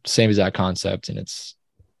 Same exact concept, and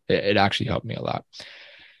it actually helped me a lot.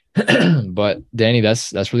 But Danny,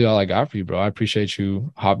 that's really all I got for you, bro. I appreciate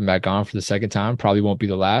you hopping back on for the second time. Probably won't be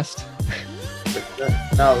the last.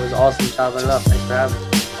 No, it was awesome chopping it up. Thanks for having me.